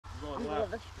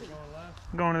going left. You're going left?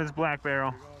 I'm going to this black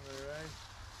barrel. You're going to the right?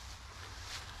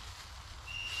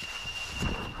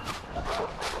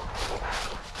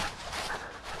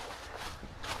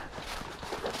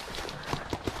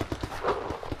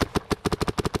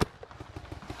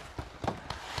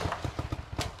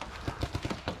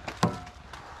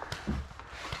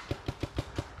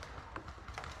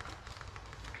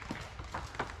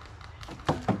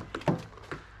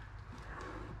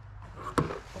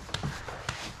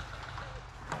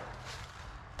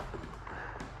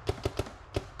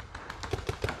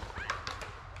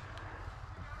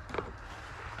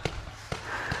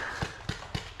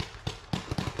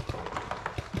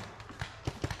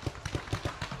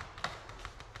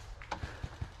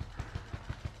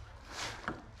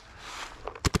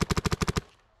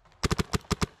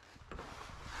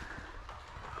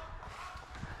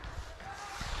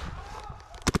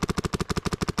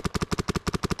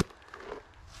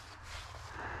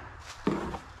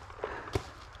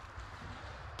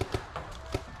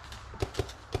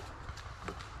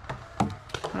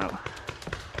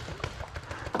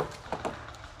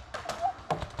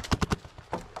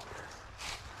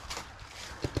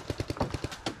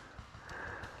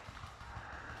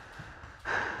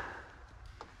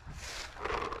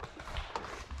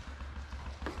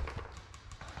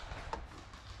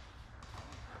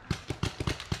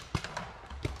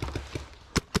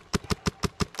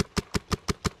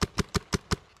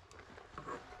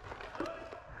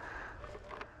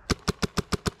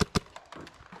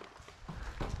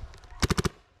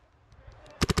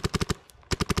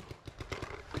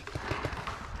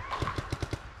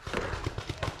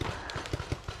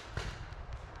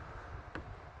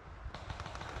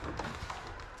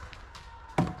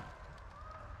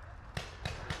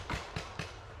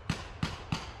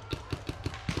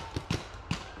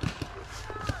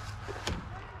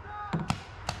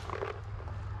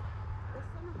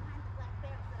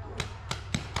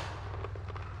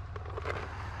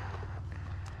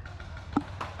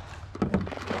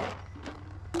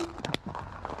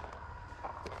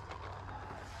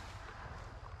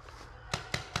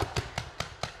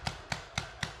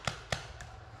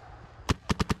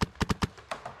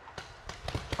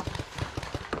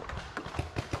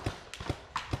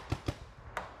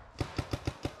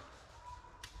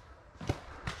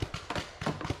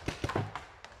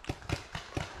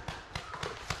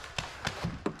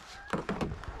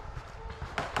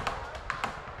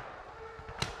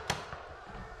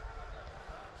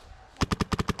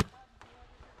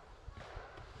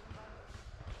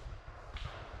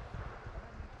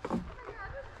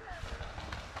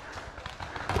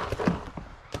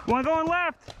 One going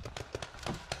left.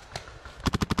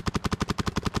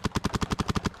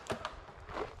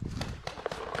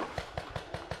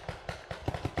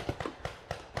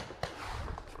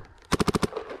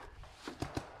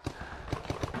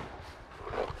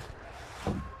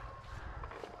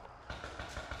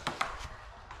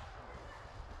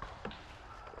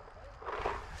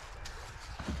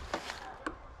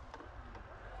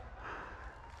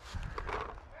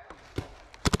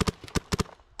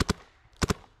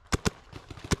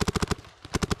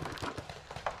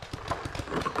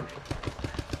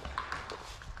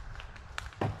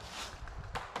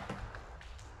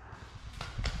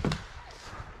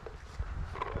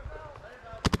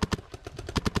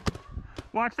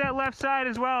 Watch that left side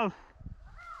as well.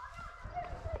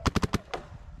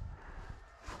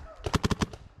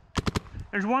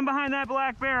 There's one behind that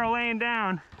black barrel laying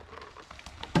down.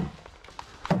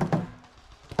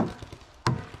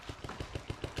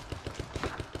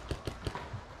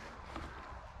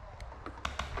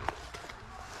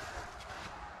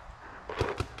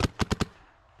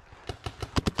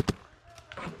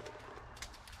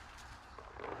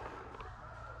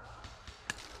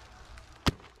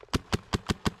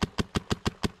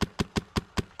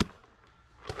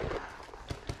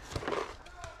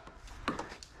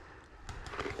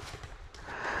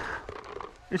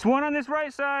 There's one on this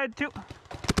right side, too.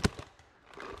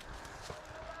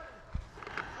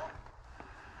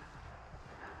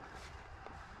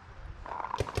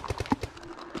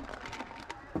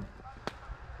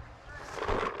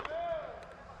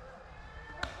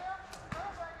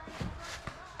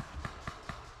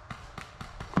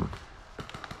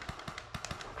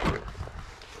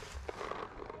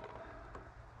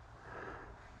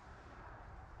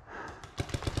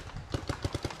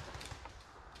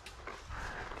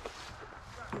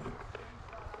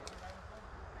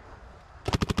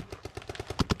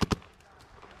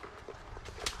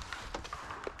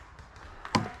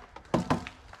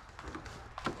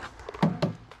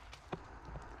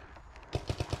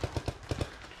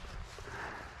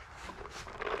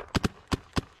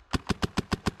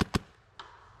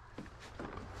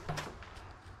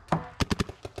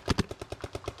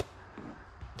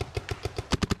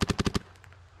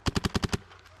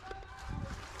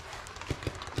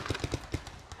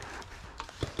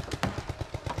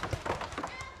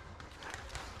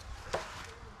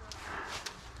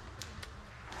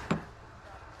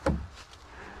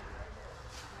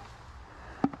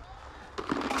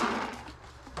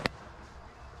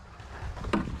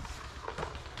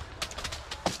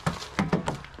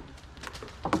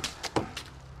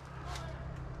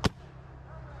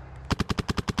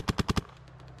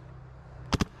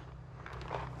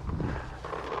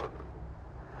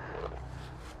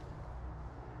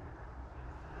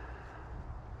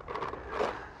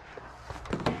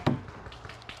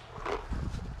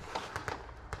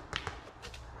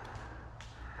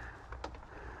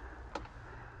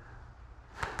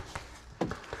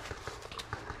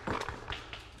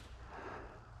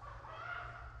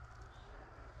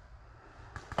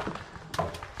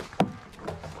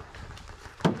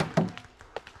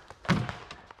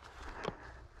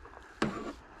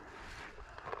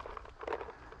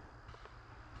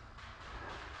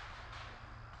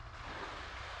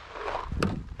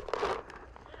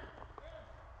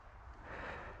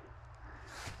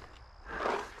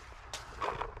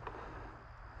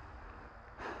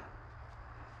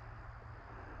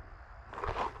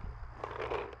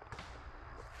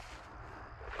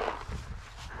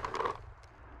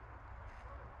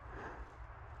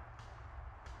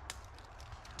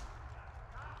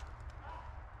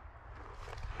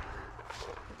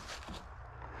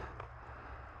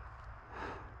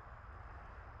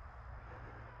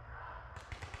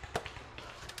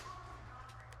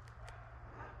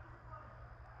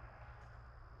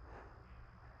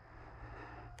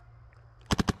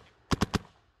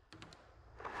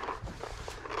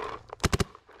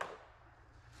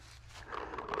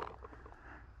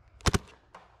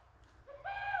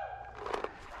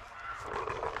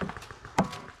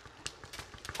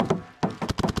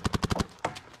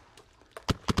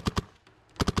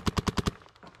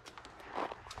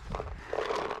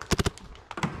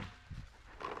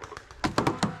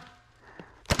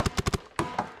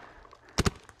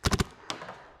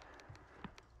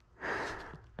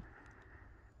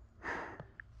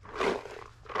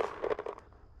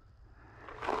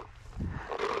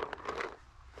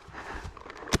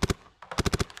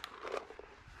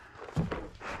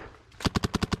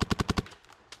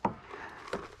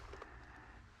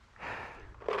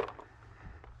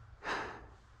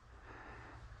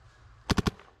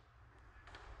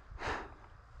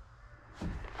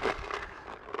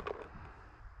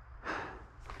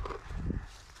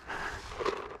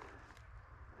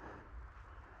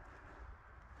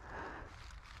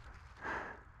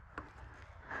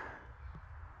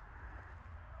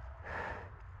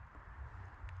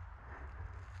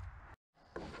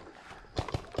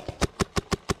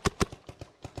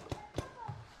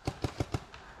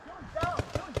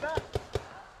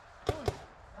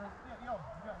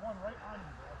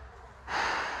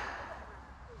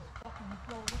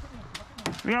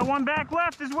 We got one back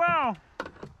left as well.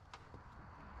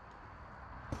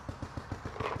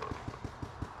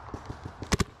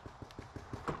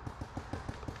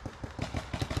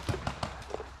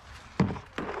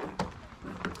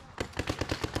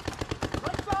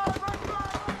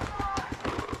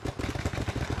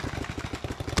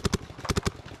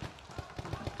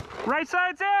 Right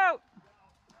side's out.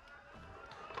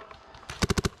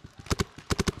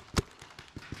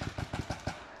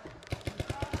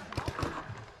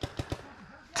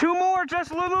 Two more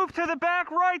just moved to the back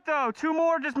right though. Two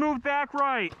more just moved back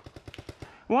right.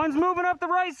 One's moving up the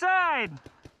right side.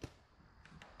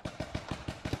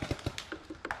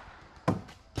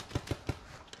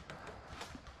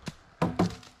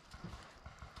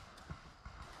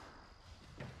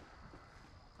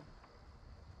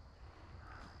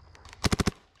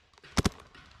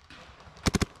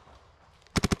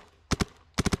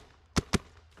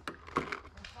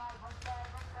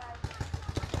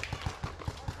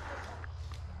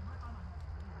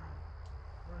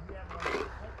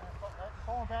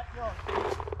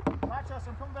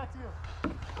 I'm coming back to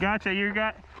you. Gotcha, you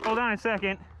got, hold on a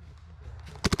second.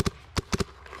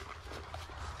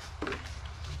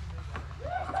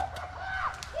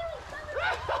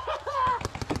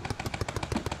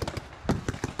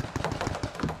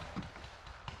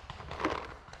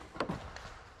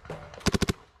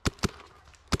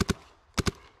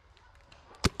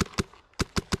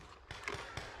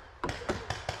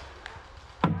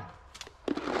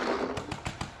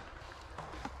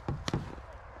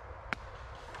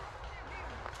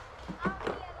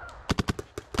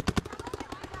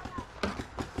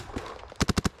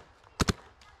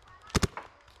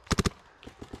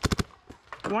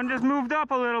 One just moved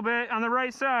up a little bit on the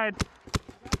right side.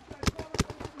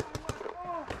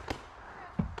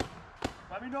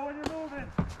 Let me know when you're moving.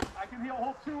 I can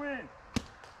hold two in.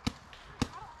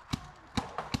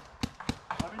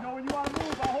 Let me know when you want to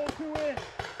move. I'll hold two in.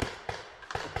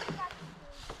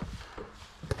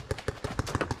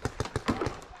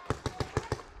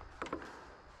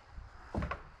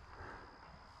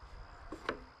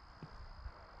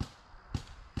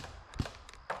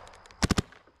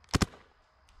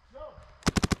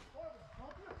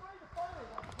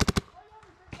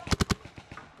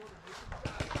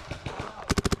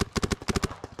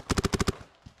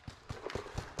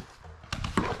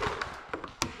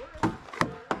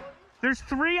 There's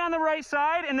three on the right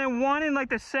side and then one in like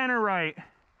the center right.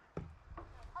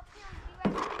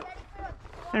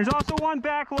 There's also one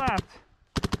back left.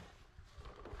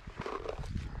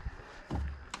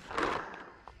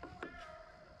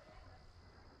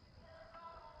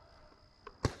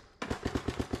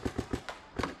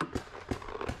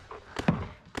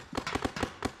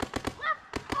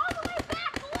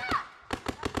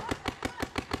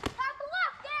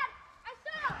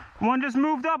 One just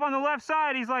moved up on the left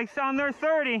side. He's like on their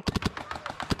 30.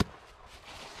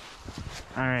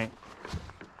 All right.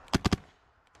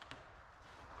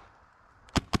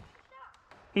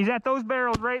 He's at those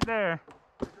barrels right there.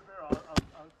 Where's your barrel?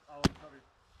 I'll cover you.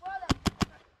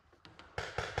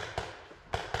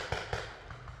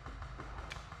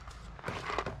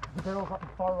 The barrel's up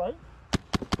far right?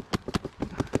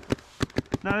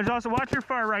 Now there's also, watch your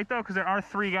far right though, because there are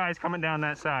three guys coming down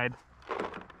that side.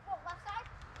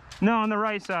 No, on the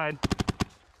right side.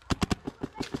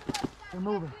 They're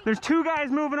moving. There's two guys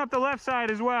moving up the left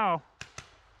side as well.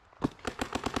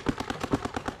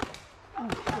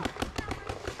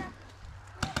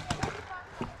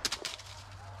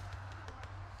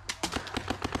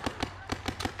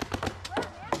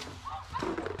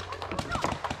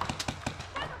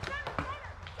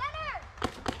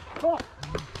 Oh.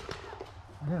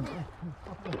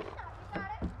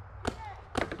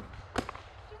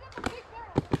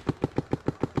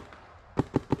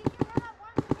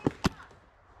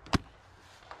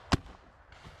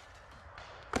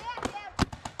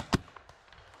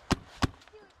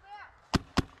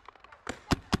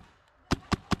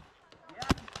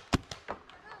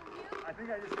 I think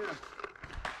I just hit him.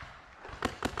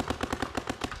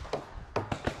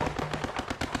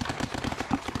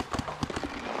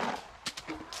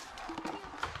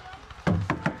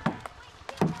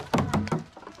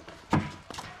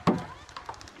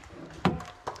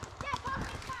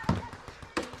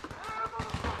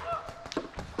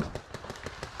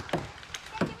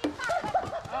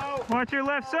 Watch your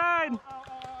left side.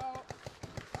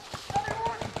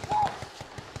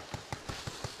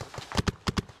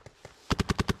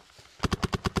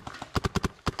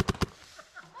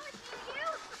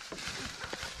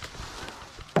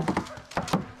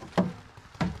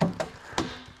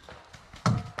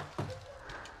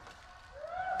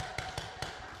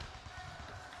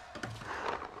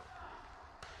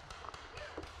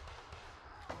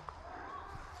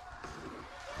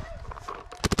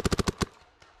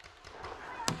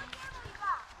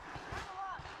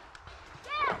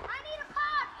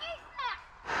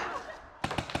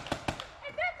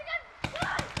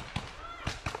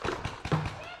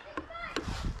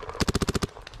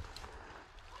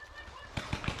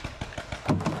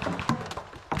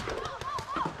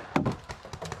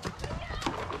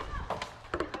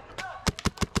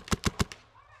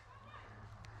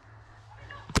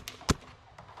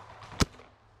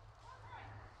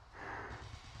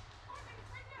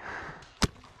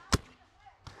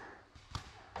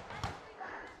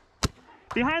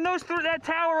 Behind that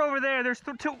tower over there, there's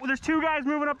two guys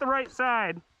moving up the right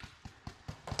side.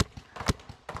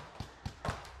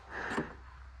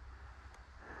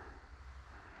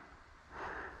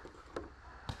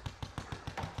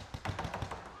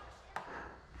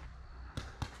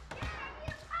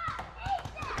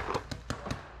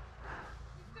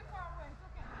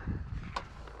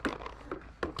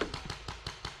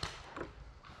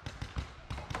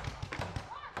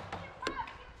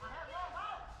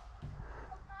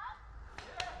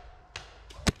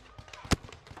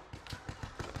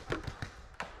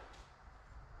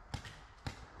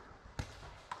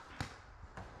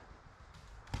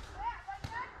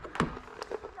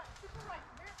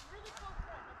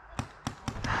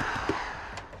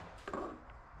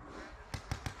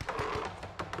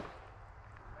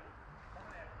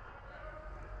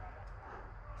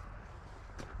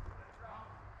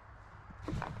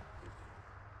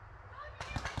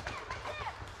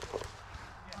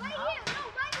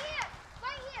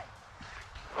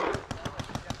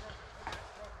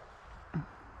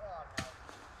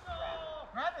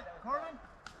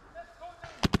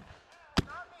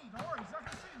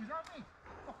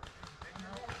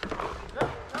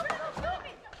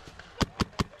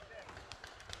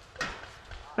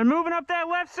 They're moving up that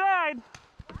left side.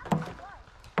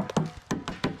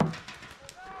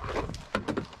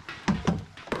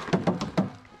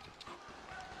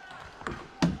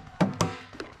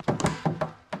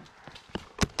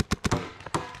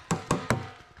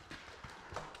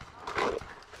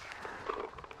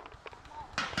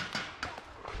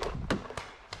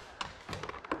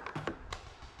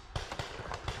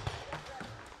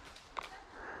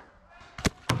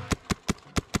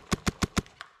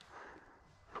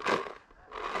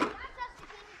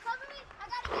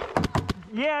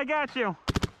 Yeah, I got you.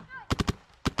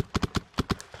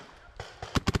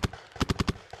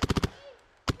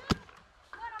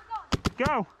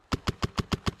 Go.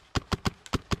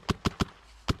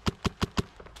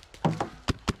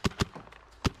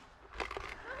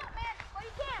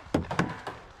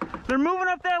 They're moving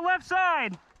up that left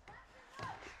side.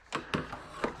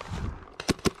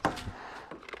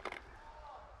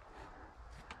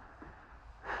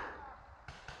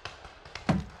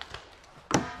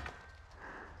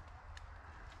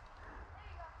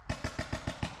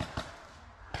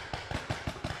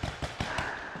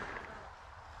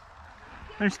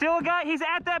 There's still a guy, he's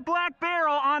at that black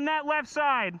barrel on that left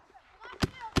side.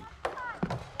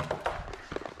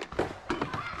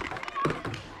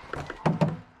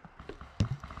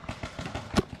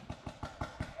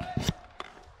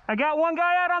 I got one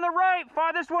guy out on the right,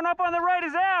 farthest one up on the right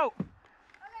is out.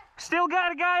 Still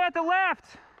got a guy at the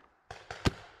left.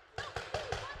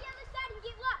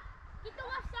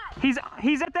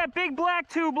 He's at that big black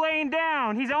tube laying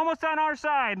down. He's almost on our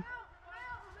side.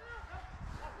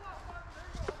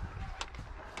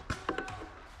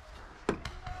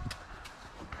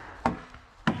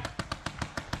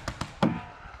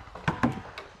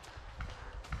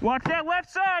 Watch that left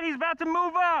side, he's about to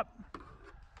move up.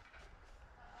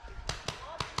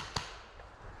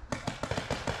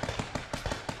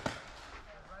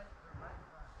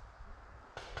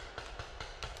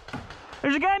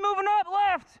 There's a guy moving up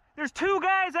left. There's two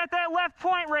guys at that left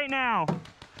point right now.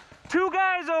 Two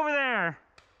guys over there.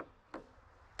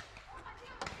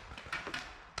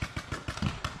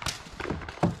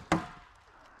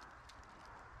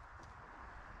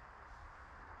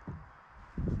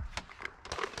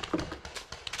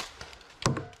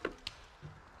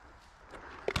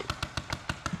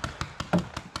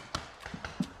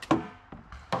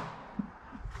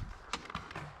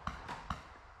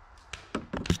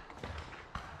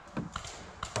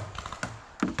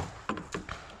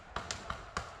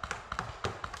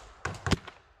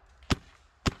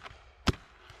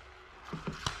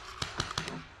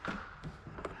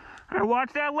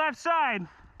 Watch that left side.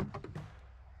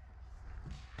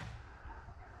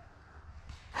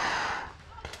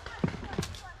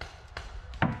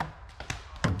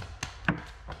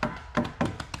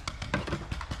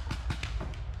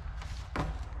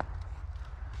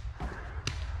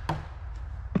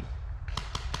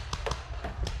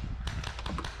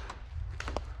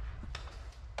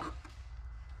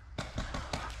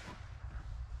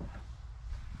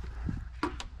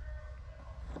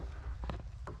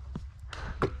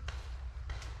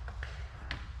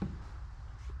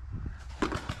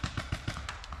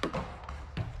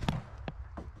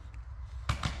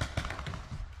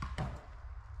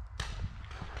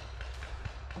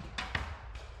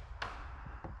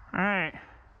 All right.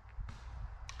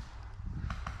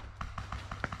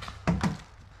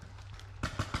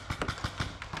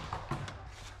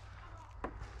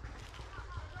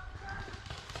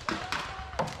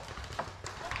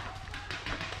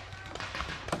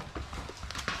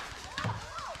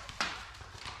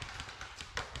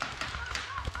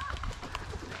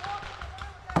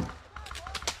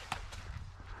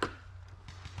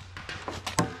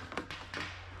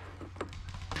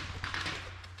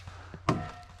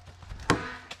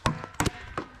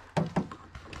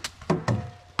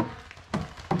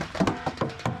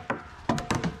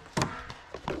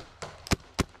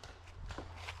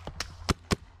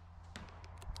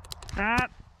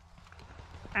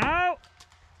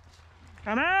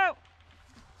 I'm out.